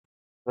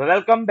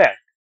welcome back.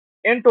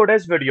 In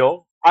today's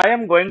video, I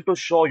am going to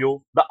show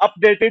you the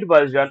updated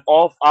version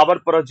of our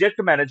project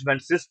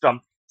management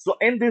system. So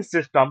in this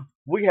system,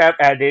 we have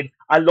added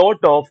a lot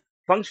of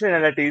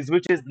functionalities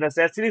which is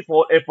necessary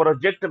for a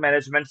project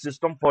management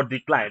system for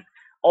the client.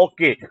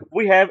 Okay,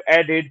 we have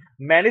added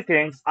many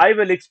things. I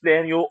will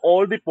explain you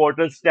all the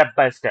portals step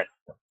by step.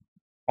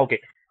 Okay,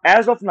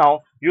 as of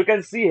now, you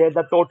can see here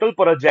the total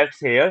projects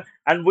here,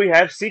 and we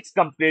have six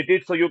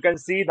completed. So you can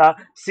see the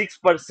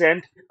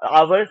 6%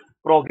 our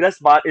progress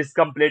bar is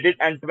completed,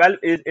 and 12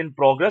 is in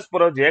progress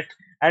project.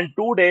 And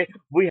today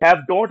we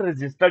have don't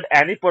registered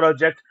any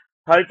project.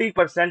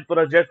 30%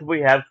 project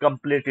we have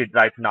completed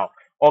right now.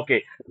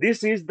 Okay,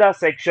 this is the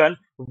section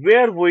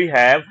where we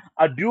have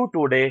a due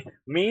today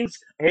means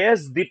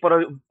here's the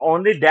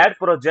only that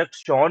project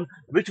shown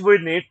which we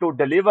need to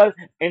deliver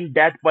in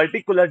that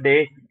particular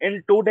day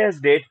in today's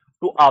date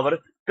to our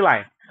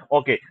client.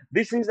 Okay,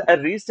 this is a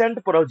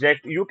recent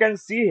project. You can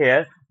see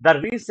here the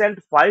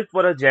recent five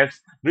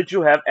projects which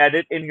you have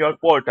added in your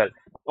portal.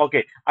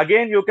 Okay,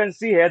 again you can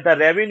see here the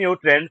revenue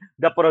trend,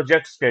 the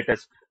project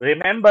status.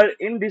 Remember,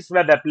 in this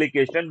web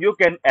application you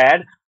can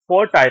add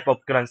four type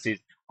of currencies.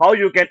 How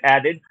you can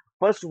add it?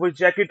 First we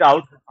check it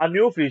out, a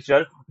new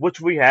feature which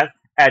we have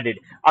added,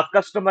 a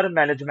customer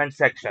management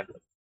section.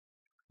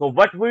 So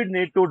what we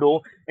need to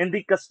do in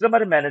the customer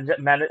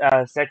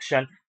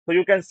section, so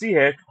you can see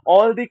here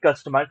all the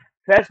customer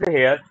fetched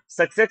here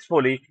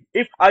successfully.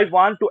 If I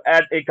want to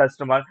add a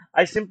customer,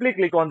 I simply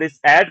click on this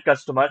add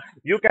customer.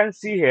 You can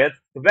see here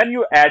when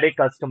you add a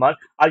customer,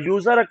 a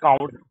user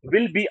account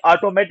will be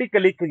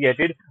automatically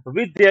created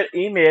with their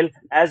email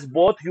as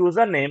both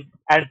username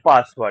and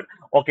password.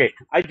 Okay,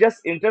 I just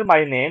enter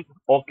my name.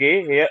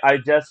 Okay, here I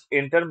just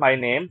enter my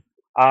name.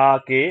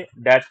 Okay,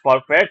 that's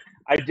perfect.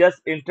 I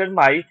just enter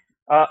my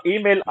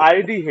email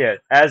ID here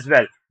as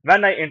well.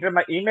 When I enter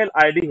my email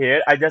ID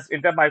here, I just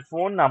enter my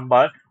phone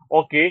number.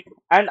 Okay,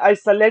 and I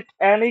select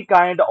any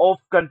kind of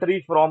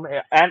country from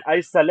here, and I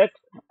select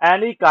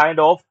any kind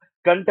of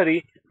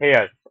country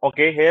here.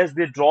 Okay, here's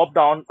the drop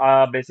down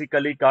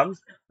basically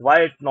comes.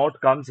 Why it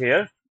not comes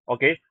here?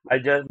 Okay, I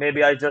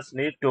just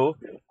need to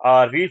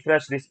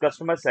refresh this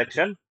customer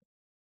section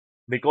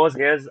because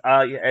here's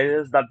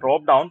the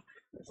drop down.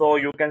 So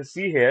you can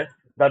see here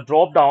the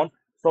drop down.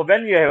 So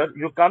when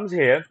you comes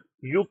here,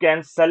 you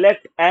can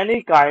select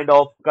any kind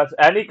of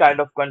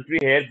country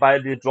here by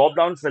the drop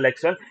down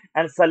selection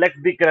and select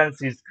the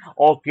currencies.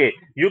 Okay,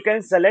 you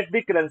can select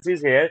the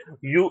currencies here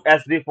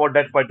USD for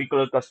that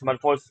particular customer.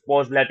 For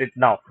suppose let it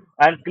now,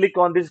 and click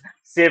on this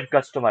save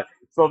customer.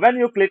 So when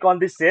you click on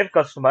this save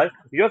customer,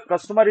 your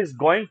customer is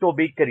going to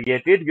be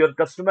created, your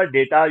customer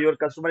data, your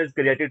customer is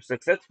created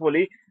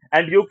successfully,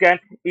 and you can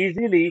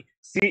easily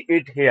see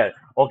it here.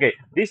 Okay,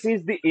 this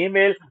is the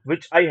email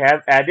which I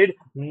have added.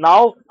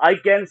 Now I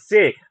can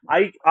say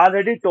I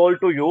already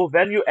told to you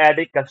when you add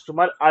a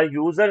customer, a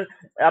user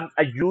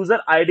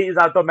ID is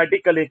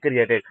automatically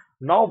created.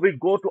 Now we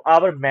go to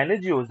our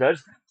manage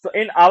users. So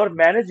in our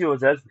manage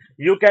users,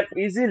 you can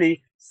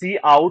easily see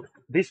out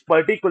this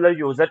particular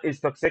user is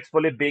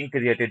successfully being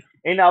created.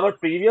 In our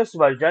previous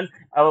version,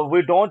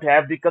 we don't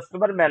have the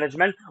customer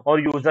management or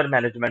user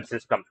management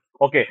system.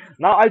 Okay,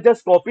 now I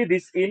just copy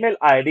this email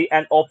ID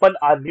and open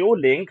a new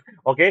link.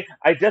 Okay,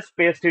 I just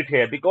paste it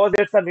here because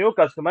it's a new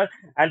customer,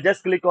 and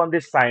just click on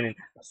this sign in.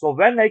 So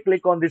when I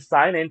click on this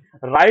sign in,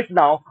 right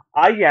now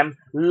I am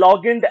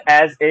logged in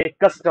as a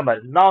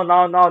customer.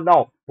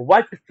 Now,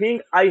 what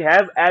thing I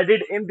have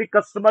added in the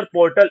customer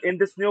portal in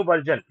this new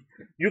version?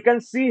 You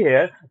can see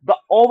here the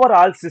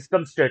overall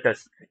system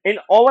status. In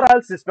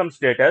overall system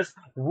status,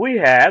 we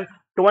have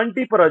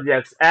 20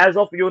 projects as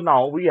of you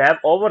now. We have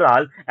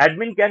overall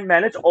admin can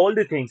manage all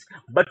the things,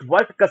 but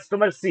what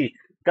customer see?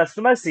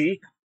 Customer see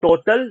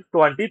total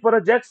 20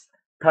 projects,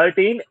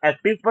 13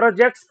 active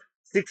projects,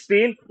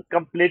 16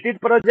 completed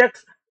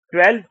projects,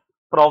 12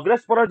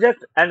 progress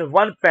project, and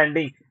one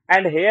pending.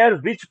 And here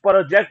which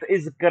project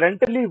is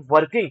currently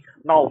working?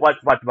 Now what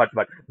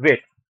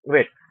wait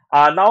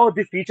now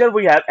the feature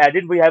we have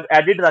added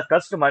the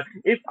customer.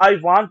 If I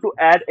want to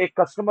add a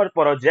customer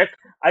project,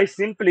 I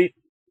simply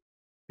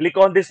click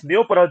on this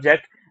new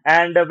project,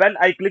 and when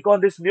I click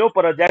on this new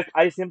project,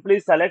 I simply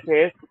select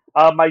here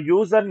my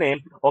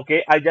username.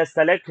 Okay, I just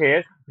select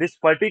here this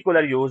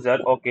particular user.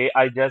 Okay,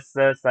 I just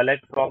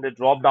select from the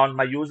drop down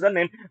my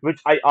username which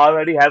I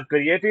already have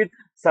created.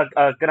 So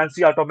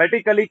currency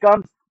automatically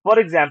comes, for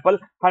example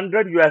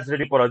 100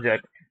 USDT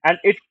project, and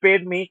it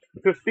paid me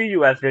 50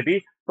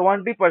 USDT.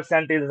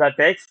 20% is the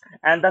tax,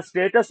 and the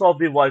status of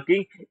the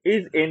working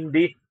is in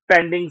the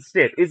pending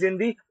state.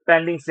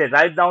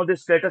 Right now the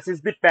status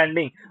is the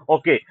pending.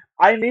 Okay,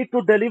 I need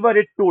to deliver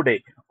it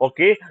today.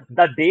 Okay,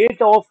 the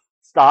date of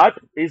start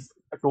is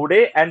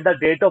today and the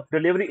date of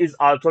delivery is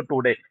also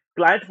today.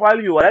 Client file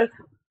URL,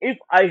 if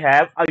I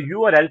have a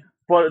URL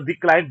for the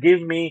client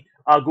give me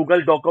a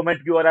Google document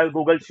URL,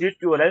 Google sheet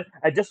URL,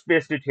 I just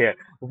paste it here.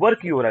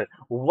 Work URL,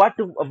 what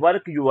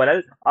work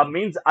URL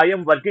means I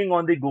am working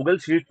on the Google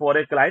sheet for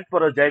a client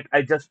project.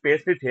 I just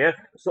paste it here,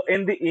 so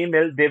in the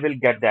email they will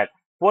get that.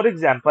 For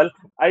example,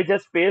 I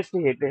just paste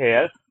it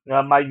here,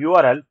 my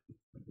URL.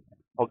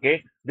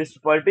 Okay, this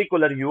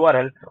particular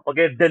URL.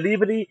 Okay,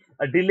 delivery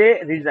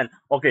delay reason.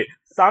 Okay,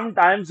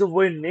 sometimes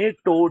we need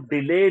to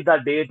delay the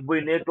date,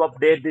 we need to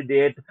update the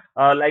date.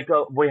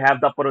 We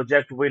have the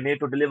project, we need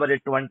to deliver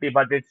it 20,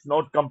 but it's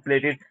not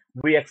completed,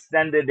 we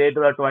extend the date to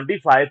the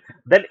 25.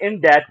 Then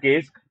in that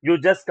case, you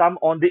just come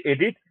on the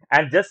edit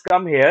and just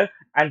come here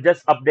and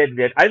just update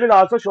that. I will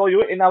also show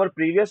you in our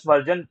previous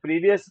version,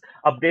 previous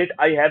update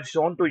I have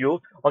shown to you.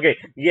 Okay,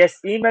 yes,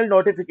 email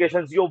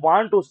notifications, you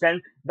want to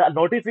send the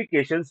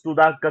notifications to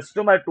the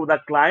customer, to the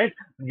client,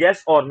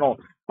 yes or no.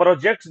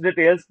 Projects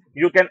details,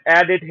 you can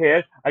add it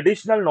here,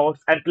 additional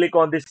notes, and click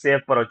on this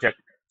save project.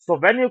 So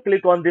when you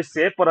click on this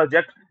save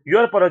project,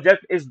 your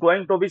project is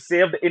going to be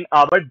saved in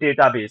our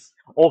database.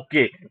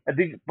 Okay,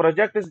 the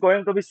project is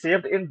going to be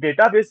saved in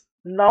database.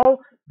 Now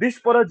this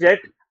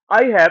project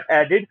I have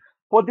added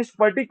for this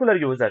particular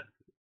user.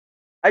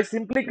 I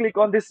simply click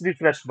on this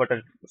refresh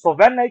button. So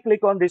when I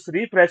click on this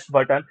refresh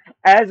button,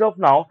 as of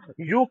now,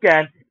 you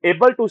can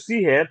able to see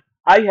here,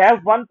 I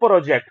have one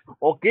project.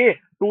 Okay,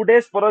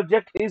 today's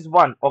project is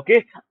one.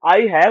 Okay,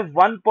 I have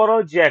one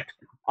project.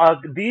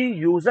 The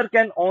user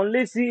can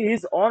only see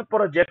his own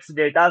project's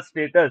data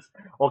status.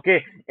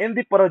 Okay, in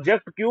the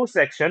project queue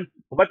section,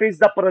 what is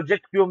the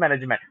project queue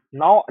management?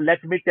 Now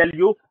let me tell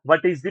you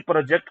what is the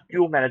project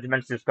queue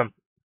management system.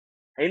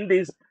 In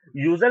this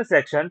user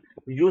section,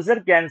 user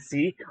can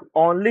see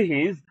only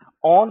his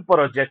own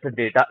project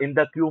data in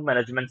the queue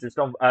management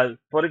system.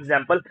 For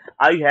example,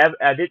 I have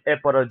added a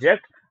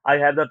project. I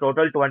have the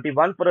total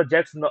 21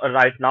 projects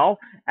right now,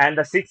 and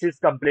the 6 is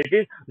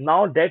completed.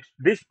 Now that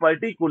this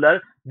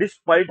particular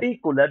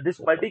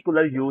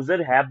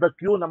user have the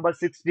queue number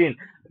 16,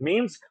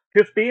 means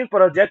 15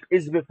 project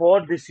is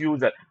before this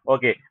user.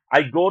 Okay,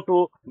 I go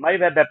to my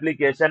web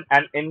application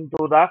and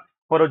into the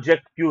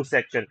project queue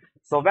section.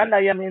 So when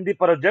I am in the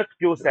project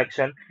queue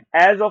section,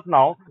 as of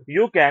now,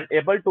 you can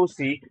able to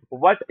see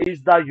what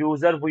is the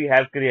user we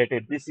have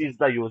created. This is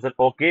the user.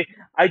 Okay,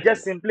 I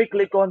just simply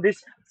click on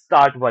this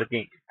start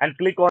working and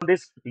click on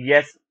this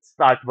yes,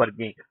 start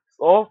working.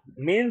 So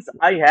means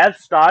I have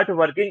start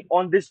working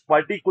on this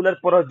particular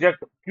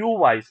project queue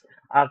wise.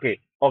 Okay,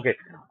 okay.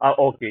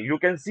 You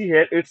can see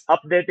here it's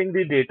updating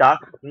the data.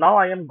 Now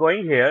I am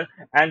going here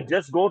and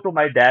just go to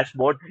my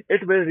dashboard.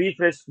 It will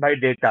refresh my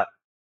data.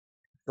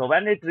 So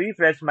when it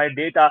refresh my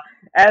data,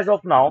 as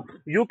of now,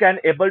 you can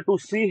able to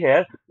see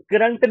here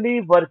currently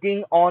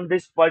working on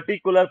this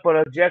particular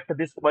project,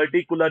 this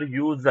particular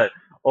user.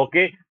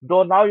 Okay,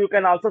 though now you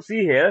can also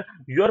see here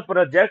your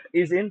project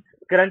is in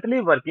currently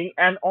working,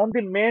 and on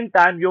the main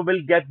time you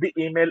will get the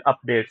email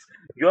updates.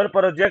 Your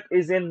project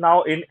is in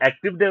now in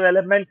active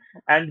development,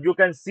 and you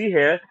can see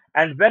here.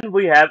 And when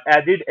we have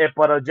added a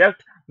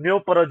project, new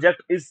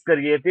project is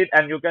created,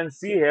 and you can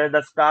see here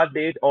the start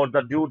date or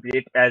the due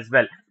date as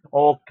well.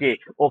 Okay.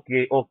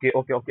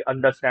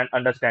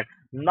 Understand.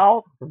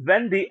 Now,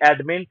 when the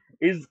admin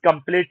is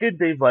completed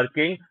the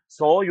working,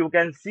 so you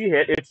can see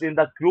here it's in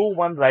the queue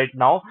one right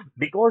now,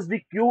 because the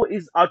queue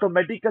is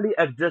automatically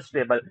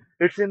adjustable.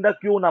 It's in the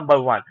queue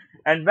number one.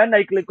 And when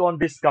I click on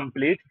this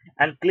complete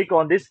and click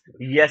on this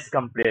yes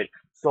complete.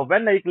 So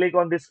when I click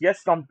on this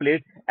yes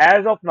complete,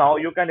 as of now,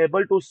 you can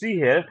able to see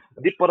here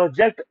the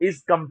project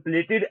is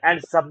completed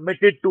and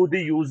submitted to the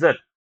user.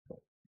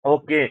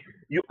 Okay,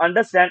 you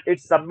understand,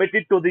 it's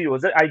submitted to the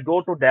user. I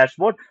go to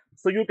dashboard.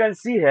 So you can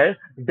see here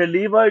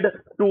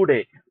delivered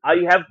today. I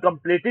have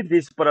completed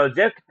this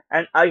project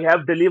and I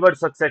have delivered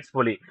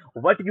successfully.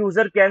 What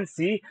user can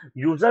see,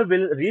 user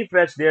will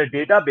refresh their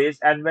database,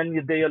 and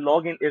when they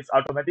log in, it's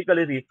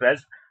automatically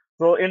refreshed.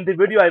 So in the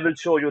video, I will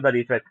show you the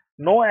refresh.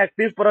 No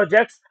active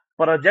projects,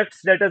 project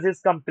status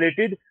is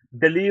completed,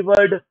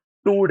 delivered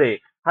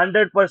today.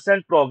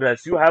 100%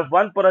 progress. You have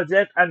one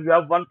project and you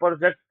have one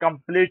project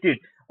completed.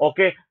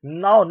 Okay,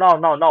 now,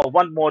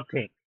 one more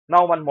thing.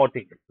 Now, one more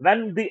thing.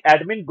 When the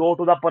admin go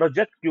to the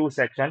project queue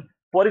section,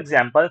 for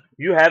example,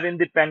 you have in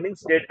the pending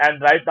state,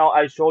 and right now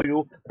I show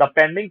you the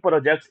pending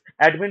projects.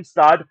 Admin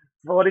start,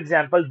 for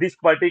example, this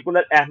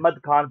particular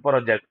Ahmed Khan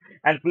project,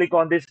 and click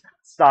on this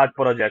start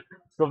project.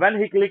 So when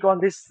he click on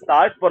this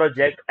start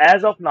project,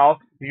 as of now,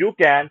 you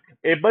can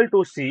able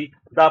to see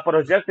the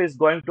project is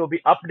going to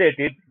be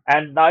updated,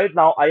 and right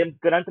now I am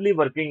currently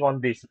working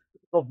on this.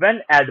 So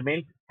when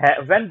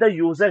the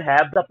user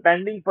have the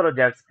pending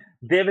projects,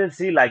 they will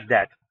see like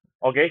that.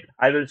 Okay,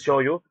 I will show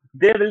you.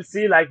 They will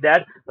see like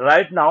that.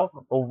 Right now,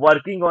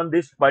 working on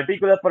this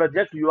particular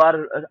project, you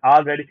are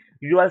already,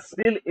 you are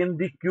still in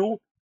the queue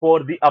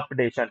for the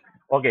updation.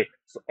 Okay,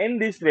 so in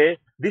this way,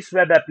 this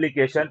web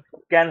application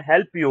can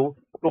help you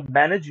to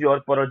manage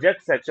your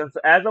project section. So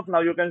as of now,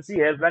 you can see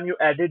here when you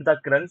added the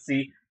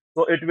currency,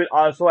 so it will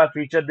also a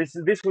feature.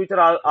 This feature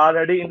are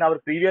already in our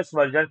previous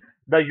version,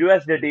 the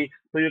USDT.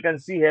 So you can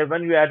see here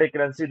when you add a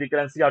currency, the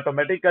currency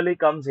automatically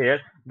comes here.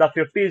 The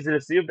 50 is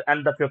received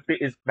and the 50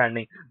 is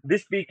pending.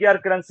 This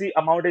PKR currency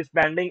amount is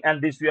pending,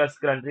 and this US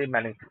currency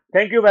pending.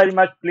 Thank you very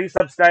much. Please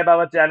subscribe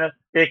our channel.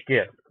 Take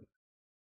care.